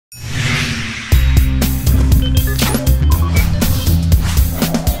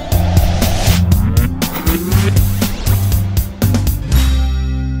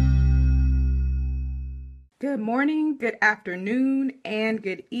morning, good afternoon, and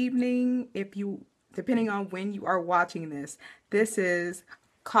good evening, depending on when you are watching this. This is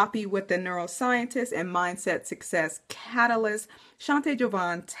Coffee with the Neuroscientist and Mindset Success Catalyst, Shante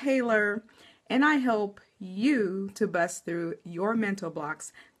Jovan Taylor, and I help you to bust through your mental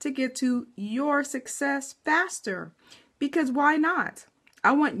blocks to get to your success faster. Because why not?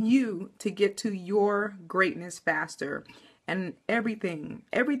 I want you to get to your greatness faster. And everything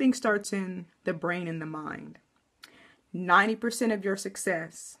starts in the brain and the mind. 90% of your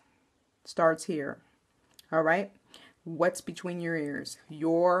success starts here. All right? What's between your ears?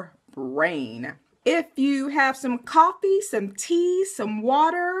 Your brain. If you have some coffee, some tea, some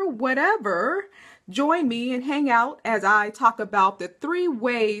water, whatever, join me and hang out as I talk about the 3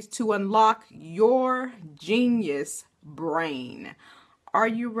 ways to unlock your genius brain. Are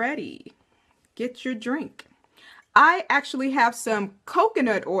you ready? Get your drink. I actually have some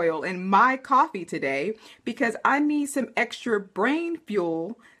coconut oil in my coffee today because I need some extra brain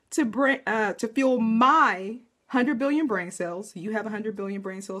fuel to fuel my 100 billion brain cells. You have 100 billion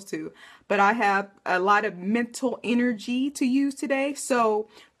brain cells too, but I have a lot of mental energy to use today. So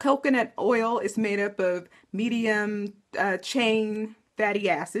coconut oil is made up of medium chain fatty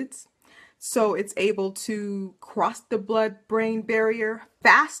acids. So it's able to cross the blood-brain barrier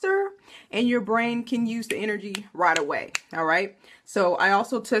faster, and your brain can use the energy right away. All right. So I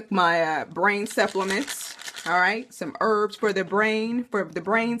also took my brain supplements. All right. Some herbs for the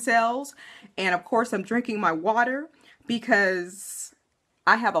brain cells. And of course, I'm drinking my water because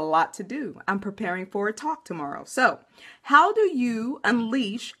I have a lot to do. I'm preparing for a talk tomorrow. So how do you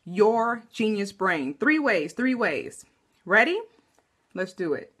unleash your genius brain? 3 ways. Ready? Let's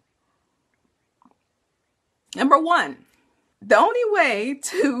do it. Number 1, the only way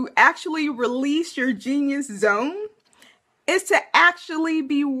to actually release your genius zone is to actually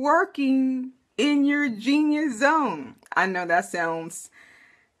be working in your genius zone. I know that sounds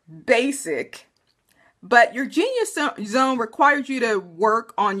basic, but your genius zone requires you to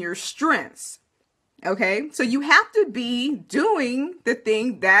work on your strengths. Okay, so you have to be doing the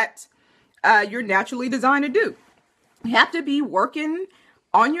thing that you're naturally designed to do. You have to be working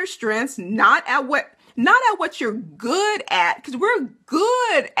on your strengths, not at what you're good at, because we're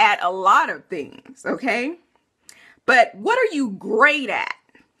good at a lot of things, okay? But what are you great at?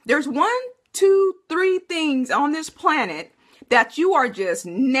 There's 1, 2, 3 things on this planet that you are just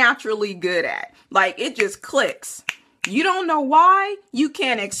naturally good at. Like, it just clicks. You don't know why, you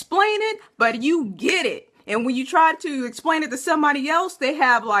can't explain it, but you get it. And when you try to explain it to somebody else, they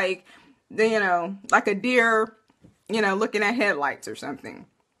have like a deer, looking at headlights or something.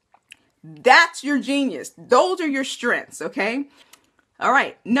 That's your genius. Those are your strengths, okay? All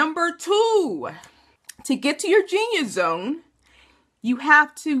right. Number 2, to get to your genius zone, you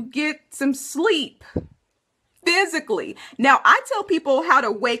have to get some sleep physically. Now, I tell people how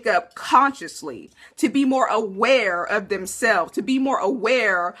to wake up consciously, to be more aware of themselves, to be more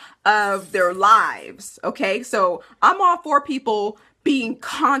aware of their lives, okay? So I'm all for people being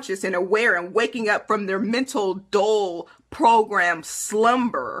conscious and aware and waking up from their mental dull program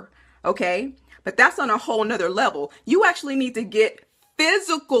slumber. Okay, but that's on a whole nother level. You actually need to get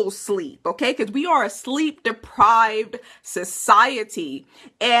physical sleep, okay? Because we are a sleep-deprived society.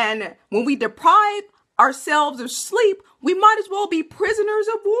 And when we deprive ourselves of sleep, we might as well be prisoners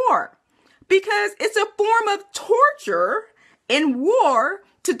of war. Because it's a form of torture in war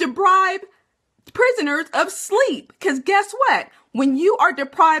to deprive prisoners of sleep. Because guess what? When you are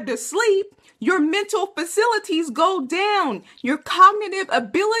deprived of sleep, your mental facilities go down. Your cognitive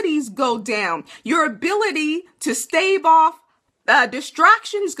abilities go down. Your ability to stave off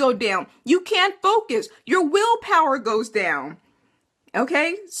distractions go down. You can't focus. Your willpower goes down.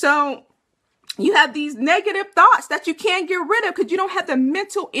 Okay? So you have these negative thoughts that you can't get rid of because you don't have the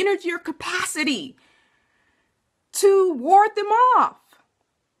mental energy or capacity to ward them off.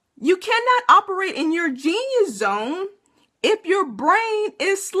 You cannot operate in your genius zone if your brain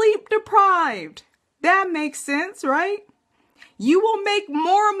is sleep deprived. That makes sense, right? You will make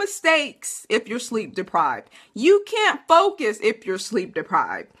more mistakes if you're sleep deprived. You can't focus if you're sleep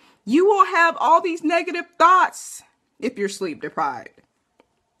deprived. You will have all these negative thoughts if you're sleep deprived.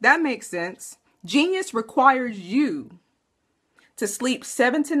 That makes sense. Genius requires you to sleep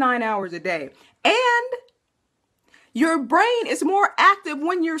 7 to 9 hours a day. And your brain is more active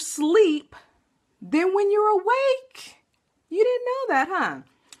when you're asleep than when you're awake. You didn't know that, huh?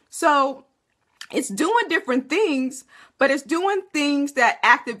 So it's doing different things, but it's doing things that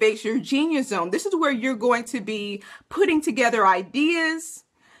activates your genius zone. This is where you're going to be putting together ideas.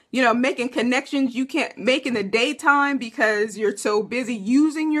 making connections you can't make in the daytime because you're so busy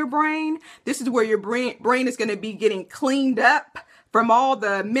using your brain. This is where your brain is going to be getting cleaned up from all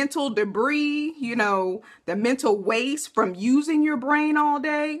the mental debris, the mental waste from using your brain all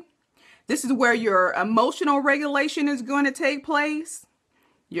day. This is where your emotional regulation is going to take place.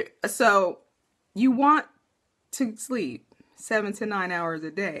 So you want to sleep 7 to 9 hours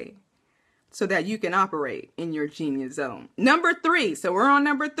a day so that you can operate in your genius zone. Number 3. So we're on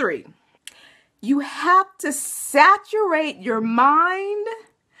number 3. You have to saturate your mind.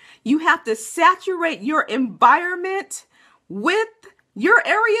 You have to saturate your environment with your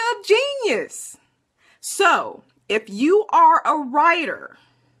area of genius. So if you are a writer,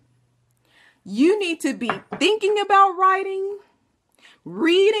 you need to be thinking about writing,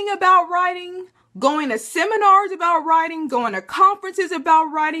 reading about writing, going to seminars about writing, going to conferences about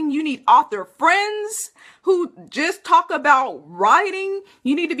writing. You need author friends who just talk about writing.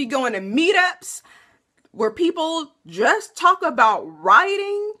 You need to be going to meetups where people just talk about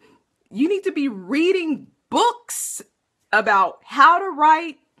writing. You need to be reading books about how to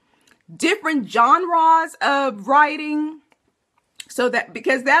write, different genres of writing,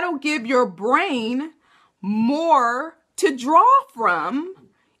 because that'll give your brain more to draw from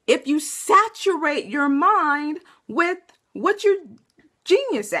if you saturate your mind with what you're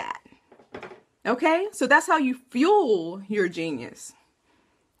genius at. Okay? So that's how you fuel your genius.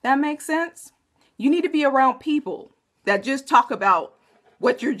 That makes sense? You need to be around people that just talk about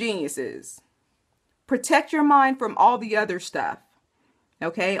what your genius is. Protect your mind from all the other stuff.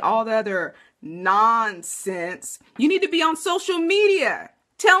 Okay? All the other nonsense. You need to be on social media,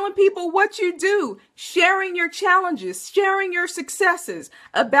 telling people what you do, sharing your challenges, sharing your successes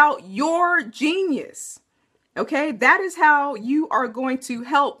about your genius. Okay? That is how you are going to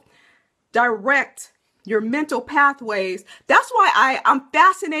help direct your mental pathways. That's why I'm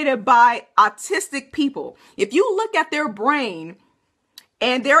fascinated by autistic people. If you look at their brain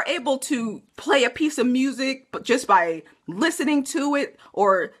and they're able to play a piece of music but just by listening to it,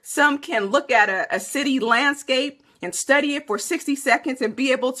 or some can look at a city landscape and study it for 60 seconds and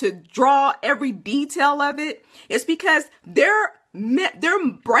be able to draw every detail of it, it's because their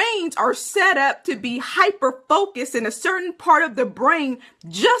brains are set up to be hyper-focused in a certain part of the brain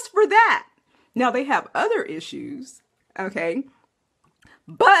just for that. Now, they have other issues, okay?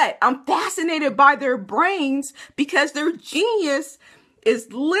 But I'm fascinated by their brains because their genius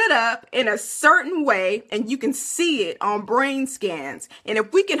is lit up in a certain way, and you can see it on brain scans. And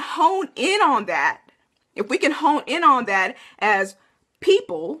if we can hone in on that, as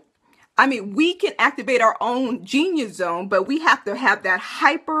people, we can activate our own genius zone, but we have to have that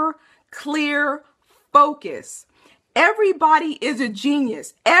hyper clear focus. Everybody is a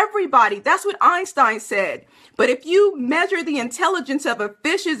genius. Everybody. That's what Einstein said. But if you measure the intelligence of a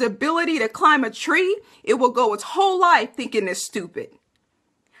fish's ability to climb a tree, it will go its whole life thinking it's stupid.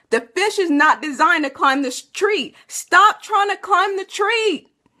 The fish is not designed to climb this tree. Stop trying to climb the tree.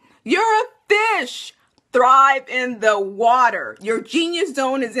 You're a fish. Thrive in the water. Your genius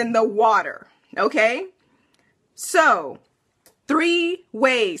zone is in the water. Okay? So, 3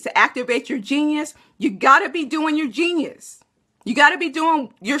 ways to activate your genius. You got to be doing your genius. You got to be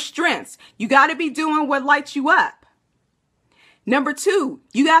doing your strengths. You got to be doing what lights you up. Number 2,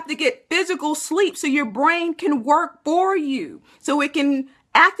 you have to get physical sleep so your brain can work for you. So it can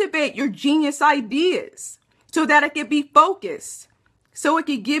activate your genius ideas so that it can be focused. So it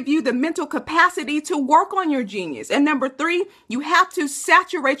can give you the mental capacity to work on your genius. And number 3, you have to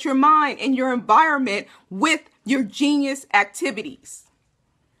saturate your mind and your environment with your genius activities.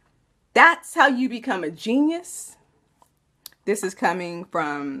 That's how you become a genius. This is coming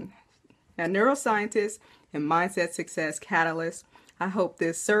from a neuroscientist and mindset success catalyst. I hope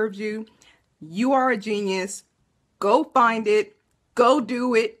this serves you. You are a genius. Go find it. Go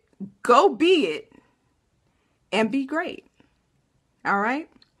do it. Go be it. And be great. All right?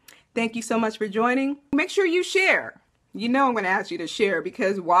 Thank you so much for joining. Make sure you share. You know I'm going to ask you to share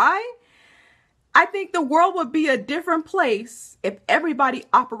because why? I think the world would be a different place if everybody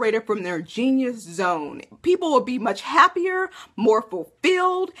operated from their genius zone. People would be much happier, more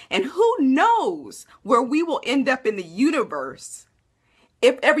fulfilled, and who knows where we will end up in the universe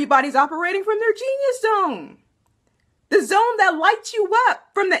if everybody's operating from their genius zone. The zone that lights you up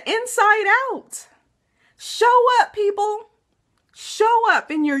from the inside out. Show up, people. Show up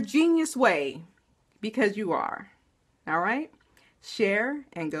in your genius way because you are. All right? Share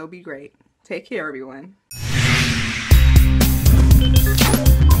and go be great. Take care, everyone.